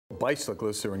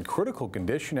bicyclists are in critical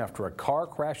condition after a car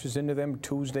crashes into them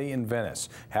Tuesday in Venice.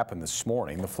 Happened this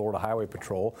morning. The Florida Highway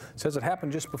Patrol says it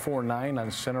happened just before 9 on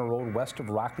Center Road west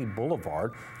of Rockley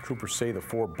Boulevard. Troopers say the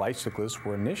 4 bicyclists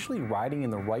were initially riding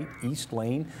in the right east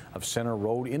lane of Center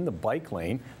Road in the bike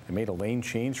lane. They made a lane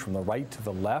change from the right to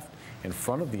the left in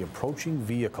front of the approaching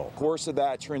vehicle. The course of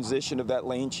that transition of that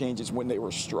lane change is when they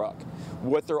were struck.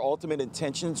 What their ultimate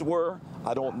intentions were,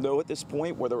 I don't know at this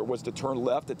point, whether it was to turn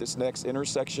left at this next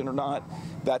intersection or not.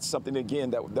 That's something,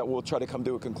 again, that we'll try to come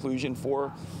to a conclusion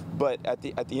for. But at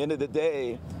the end of the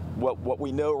day, what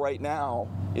we know right now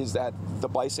is that the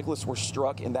bicyclists were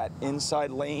struck in that inside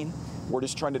lane. We're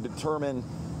just trying to determine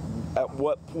at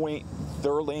what point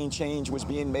their lane change was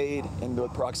being made in the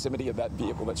proximity of that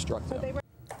vehicle that struck them.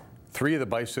 3 of the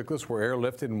bicyclists were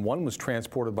airlifted and 1 was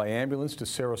transported by ambulance to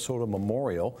Sarasota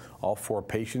Memorial. All 4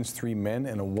 patients, 3 men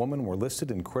and a woman, were listed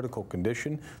in critical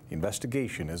condition. The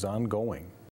investigation is ongoing.